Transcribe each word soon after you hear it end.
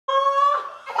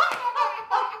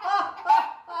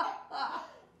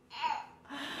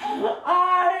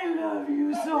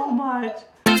much.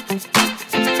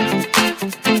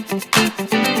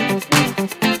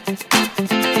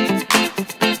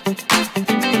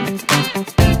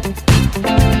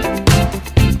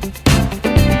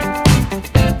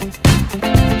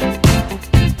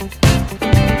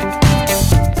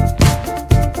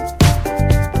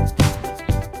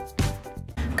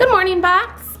 Good morning,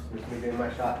 Box.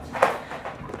 My shots.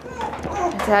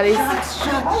 Daddy's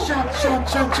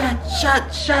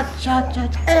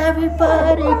Shut,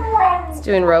 everybody. It's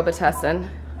doing Robitussin.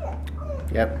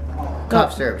 Yep.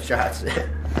 Cough syrup shots.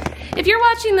 If you're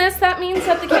watching this, that means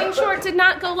that the King Short did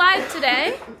not go live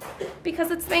today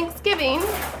because it's Thanksgiving.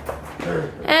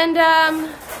 And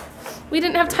we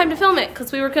didn't have time to film it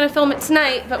because we were going to film it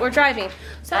tonight, but we're driving.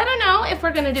 So I don't know if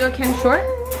we're going to do a King Short.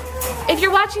 If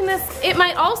you're watching this, it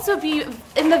might also be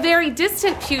in the very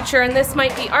distant future, and this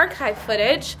might be archive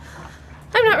footage.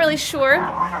 I'm not really sure.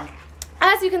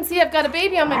 As you can see, I've got a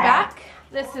baby on my back.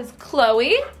 This is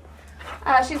Chloe.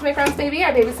 She's my friend's baby.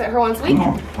 I babysit her once a week.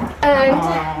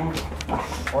 And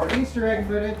Or Easter egg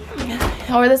footage.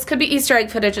 or this could be Easter egg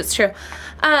footage, it's true.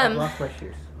 I've lost my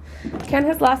shoes. Ken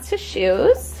has lost his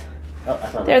shoes. Oh, I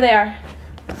found There they are.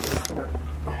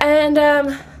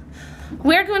 And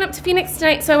we're going up to Phoenix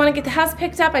tonight, so I want to get the house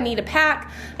picked up. I need a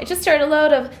pack. I just started a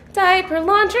load of diaper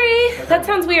laundry. That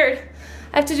sounds weird.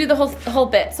 I have to do the whole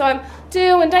bit. So I'm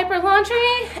doing diaper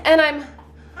laundry, and I'm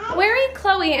wearing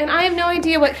Chloe, and I have no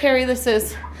idea what carry this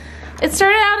is. It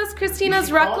started out as Christina's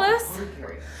Ruckless.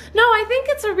 No, I think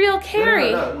it's a real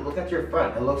carry. No, look at your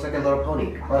front. It looks like a little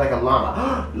pony. Or like a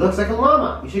llama. It looks like a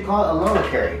llama. You should call it a llama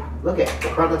carry. Look at it. The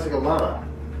front looks like a llama.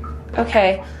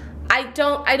 Okay. I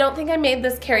don't think I made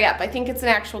this carry up. I think it's an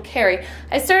actual carry.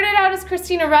 I started out as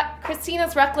Christina's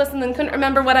Ruckless and then couldn't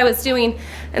remember what I was doing.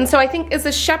 And so I think it's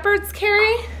a shepherd's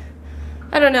carry.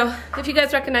 I don't know. If you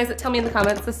guys recognize it, tell me in the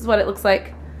comments. This is what it looks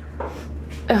like.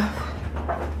 Ugh.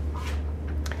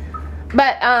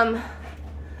 But I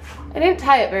didn't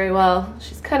tie it very well.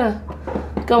 She's kind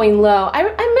of going low. I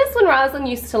miss when Roslyn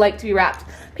used to like to be wrapped.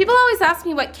 People always ask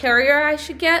me what carrier I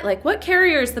should get. Like, what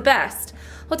carrier is the best?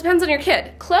 Well, it depends on your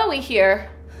kid. Chloe here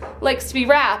likes to be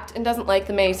wrapped and doesn't like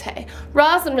the Maytay.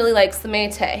 Roslyn really likes the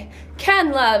Maytay.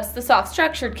 Ken loves the soft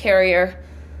structured carrier.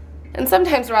 And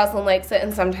sometimes Roslyn likes it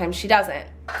and sometimes she doesn't.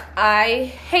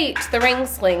 I hate the ring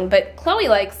sling, but Chloe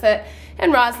likes it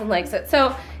and Roslyn likes it.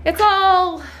 So it's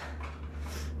all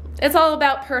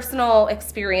about personal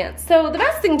experience. So the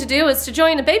best thing to do is to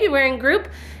join a baby wearing group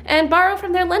and borrow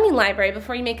from their lending library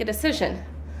before you make a decision.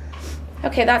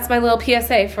 Okay, that's my little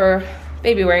PSA for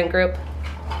baby wearing group.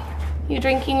 You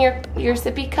drinking your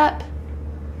sippy cup?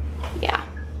 Yeah.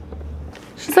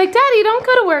 She's like, Daddy, don't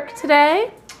go to work today.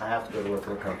 I have to go to work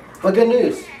for a couple. But good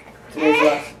news.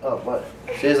 Today's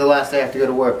the last day I have to go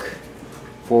to work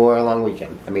for a long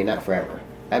weekend. I mean, not forever.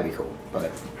 That'd be cool,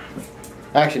 but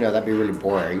actually no, that'd be really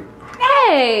boring.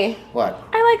 Hey. What?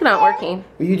 I like not working.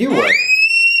 Well, you do work.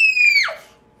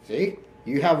 See?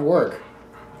 You have work.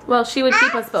 Well, she would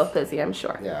keep us both busy, I'm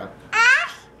sure. Yeah.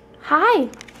 Hi.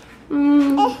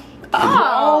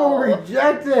 Oh,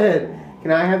 rejected.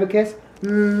 Can I have a kiss?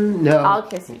 No. I'll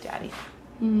kiss you, Daddy.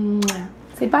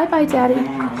 Say bye-bye, Daddy.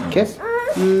 Kiss?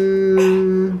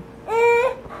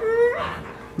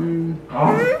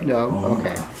 No.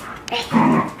 Okay.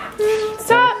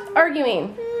 Stop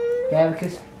arguing. Can I have a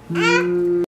kiss?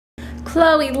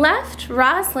 Chloe left.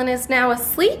 Roslyn is now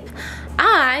asleep.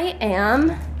 I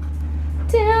am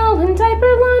doing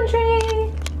diaper laundry.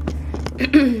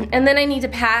 And then I need to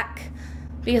pack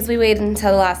because we waited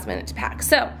until the last minute to pack.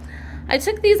 So I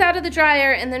took these out of the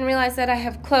dryer and then realized that I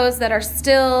have clothes that are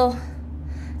still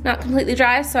not completely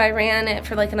dry, so I ran it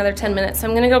for like another 10 minutes. So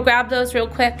I'm gonna go grab those real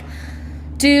quick,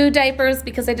 do diapers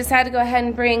because I decided to go ahead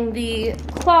and bring the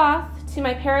cloth to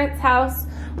my parents' house,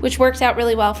 which worked out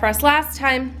really well for us last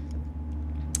time.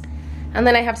 And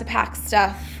then I have to pack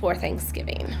stuff for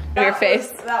Thanksgiving. Your face.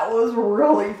 That was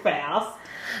really fast.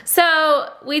 So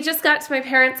we just got to my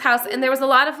parents' house and there was a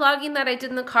lot of vlogging that I did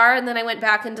in the car and then I went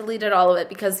back and deleted all of it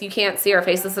because you can't see our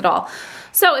faces at all.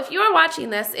 So if you are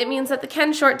watching this, it means that the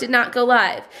Ken Short did not go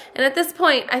live. And at this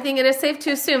point, I think it is safe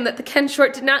to assume that the Ken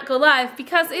Short did not go live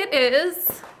because it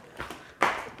is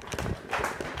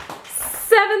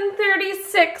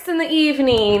 7:36 in the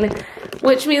evening,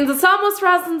 which means it's almost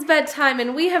Roslyn's bedtime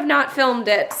and we have not filmed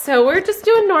it. So we're just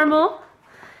doing normal.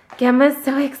 Gemma's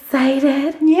so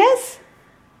excited. Yes.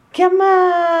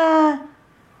 Gemma.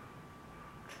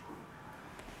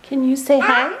 Can you say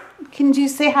hi? Can you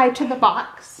say hi to the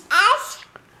box?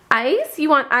 Ice? You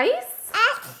want ice?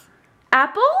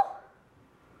 Apple?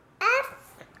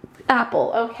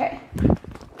 Apple, okay.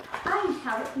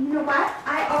 You know what?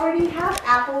 I already have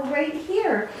apple right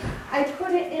here. I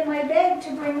put it in my bag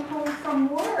to bring home from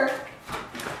work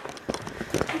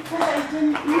because I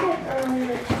didn't eat it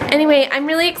earlier today. Anyway, I'm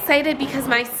really excited because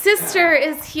my sister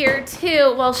is here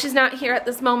too. Well, she's not here at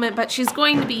this moment, but she's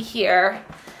going to be here.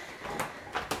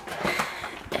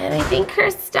 And I think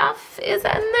her stuff is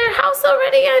in their house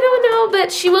already. I don't know,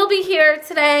 but she will be here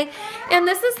today. And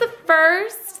this is the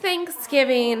first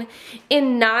Thanksgiving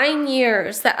in 9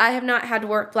 years that I have not had to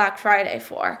work Black Friday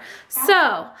for.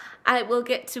 So I will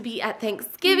get to be at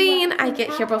Thanksgiving. I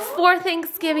get here before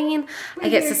Thanksgiving. I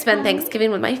get to spend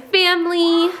Thanksgiving with my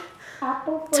family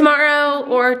tomorrow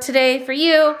or today for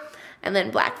you. And then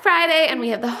Black Friday, and we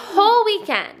have the whole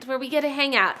weekend where we get to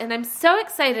hang out. And I'm so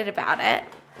excited about it.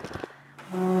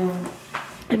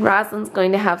 And Rosalind's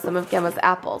going to have some of Gemma's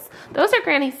apples. Those are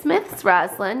Granny Smith's,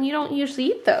 Rosalind. You don't usually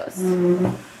eat those.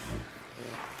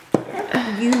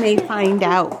 You may find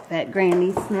out that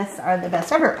Granny Smiths are the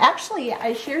best ever. Actually,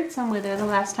 I shared some with her the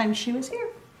last time she was here.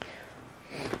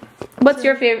 What's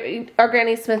your favorite? Are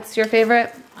Granny Smith's your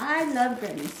favorite? I love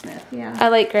Granny Smith, yeah. I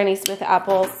like Granny Smith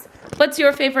apples. What's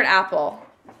your favorite apple?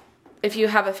 If you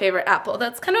have a favorite apple.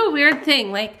 That's kind of a weird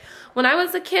thing. Like, when I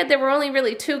was a kid, there were only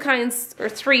really 2 kinds, or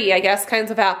 3, I guess, kinds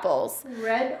of apples.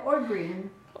 Red or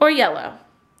green. Or yellow.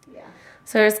 Yeah.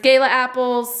 So there's Gala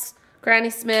apples,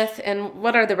 Granny Smith, and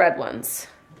what are the red ones?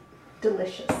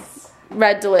 Delicious.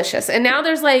 Red Delicious. And now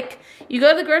there's like, you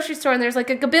go to the grocery store and there's like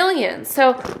a gabillion.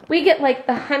 So we get like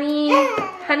the honey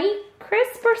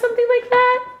crisp or something like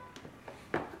that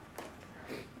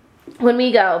when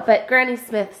we go. But Granny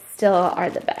Smiths still are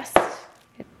the best.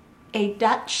 A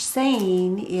Dutch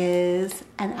saying is,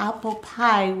 an apple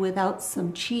pie without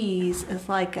some cheese is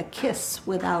like a kiss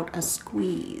without a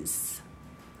squeeze.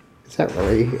 Is that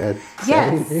really a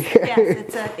Yes, saying?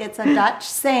 yes, it's a Dutch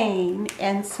saying,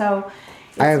 and so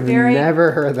it's I have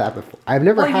never heard that before. I've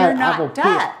never had you're not apple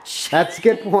Dutch. pie. That's a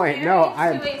good point. No,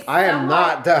 I am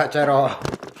not Dutch at all.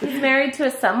 He's married to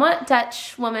a somewhat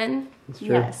Dutch woman. It's true.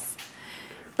 Yes,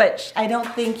 but I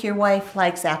don't think your wife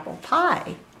likes apple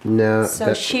pie. No.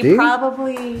 So she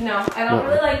probably... No, I don't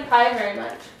really like pie very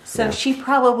much. So she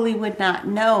probably would not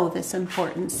know this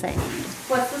important saying.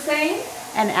 What's the saying?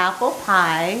 An apple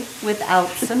pie without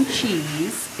some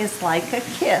cheese is like a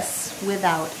kiss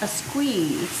without a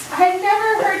squeeze. I've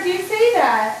never heard you say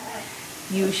that.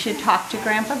 You should talk to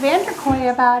Grandpa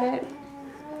Vanderkoy about it.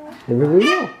 Maybe we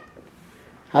will.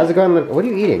 How's it going? What are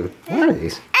you eating? What are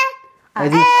these? Are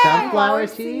these sunflower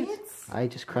seeds? I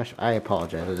just crushed, I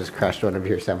apologize, I just crushed one of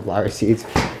your sunflower seeds.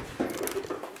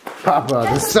 Papa,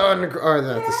 the sun, or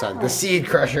the seed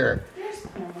crusher.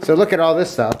 So look at all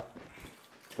this stuff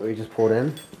that we just pulled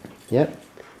in. Yep.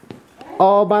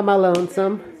 All by my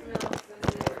lonesome.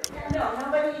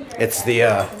 It's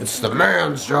the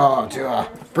man's job to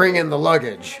bring in the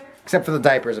luggage. Except for the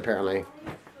diapers, apparently.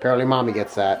 Apparently mommy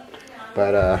gets that.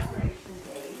 But,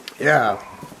 yeah.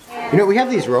 You know, we have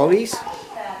these rollies.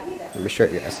 Let me show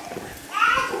you guys.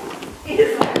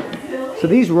 So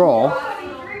these roll,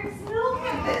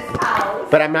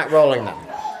 but I'm not rolling them.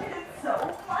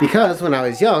 Because when I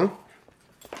was young,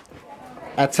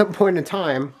 at some point in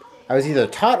time, I was either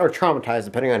taught or traumatized,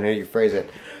 depending on how you phrase it,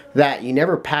 that you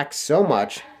never pack so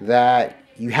much that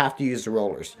you have to use the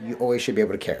rollers. You always should be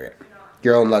able to carry it.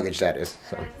 Your own luggage, that is.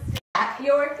 So. Tap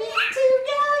your feet together!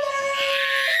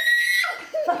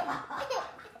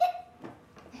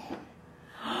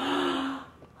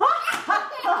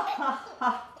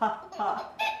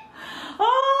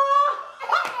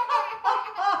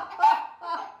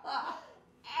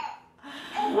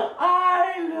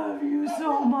 I love you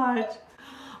so much.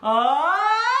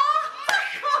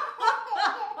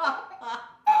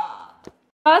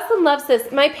 Rosalind loves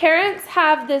this. My parents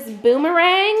have this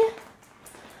boomerang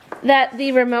that the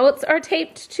remotes are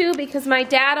taped to because my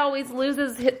dad always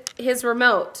loses his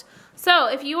remote. So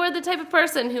if you are the type of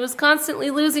person who is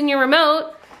constantly losing your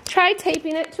remote, try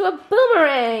taping it to a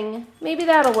boomerang. Maybe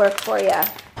that'll work for you.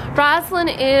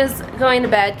 Rosalind is going to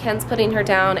bed. Ken's putting her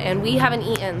down and we haven't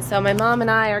eaten. So my mom and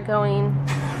I are going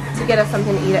to get us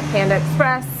something to eat at Panda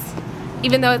Express,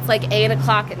 even though it's like 8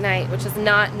 o'clock at night, which is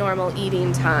not normal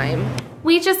eating time.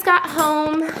 We just got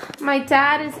home. My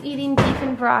dad is eating beef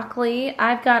and broccoli.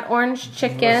 I've got orange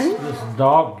chicken. This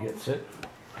dog gets it.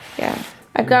 Yeah.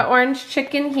 I've got orange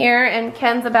chicken here and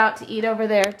Ken's about to eat over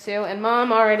there too. And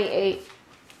Mom already ate.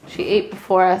 She ate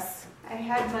before us. I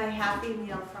had my Happy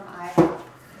Meal from IHOP.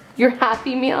 Your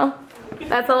Happy Meal?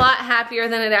 That's a lot happier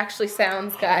than it actually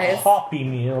sounds, guys. Hoppy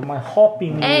Meal. My Hoppy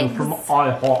Meal Eggs. from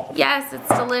IHOP. Yes, it's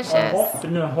My delicious. hop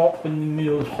in the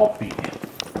meal is hoppy.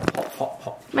 Hop, hop,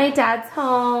 hop. My dad's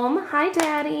home. Hi,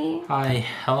 Daddy. Hi,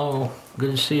 hello.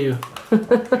 Good to see you.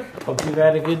 Hope you've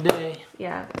had a good day.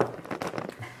 Yeah.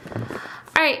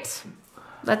 All right,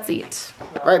 let's eat.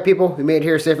 All right, people, we made it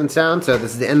here safe and sound, so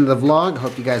this is the end of the vlog.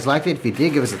 Hope you guys liked it. If you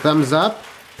did, give us a thumbs up,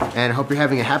 and I hope you're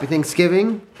having a happy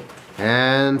Thanksgiving.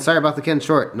 And sorry about the Ken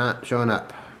Short not showing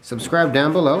up. Subscribe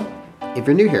down below if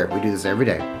you're new here. We do this every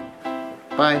day.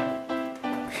 Bye.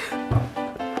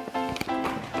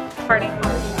 Party.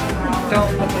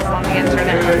 Don't put this on the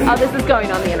internet. Oh, this is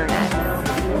going on the internet.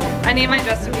 I need my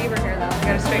Justin Bieber hair though. I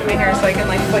gotta straighten my hair so I can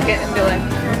like flick it and be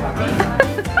like.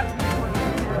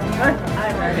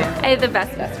 I have the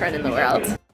best friend in the world.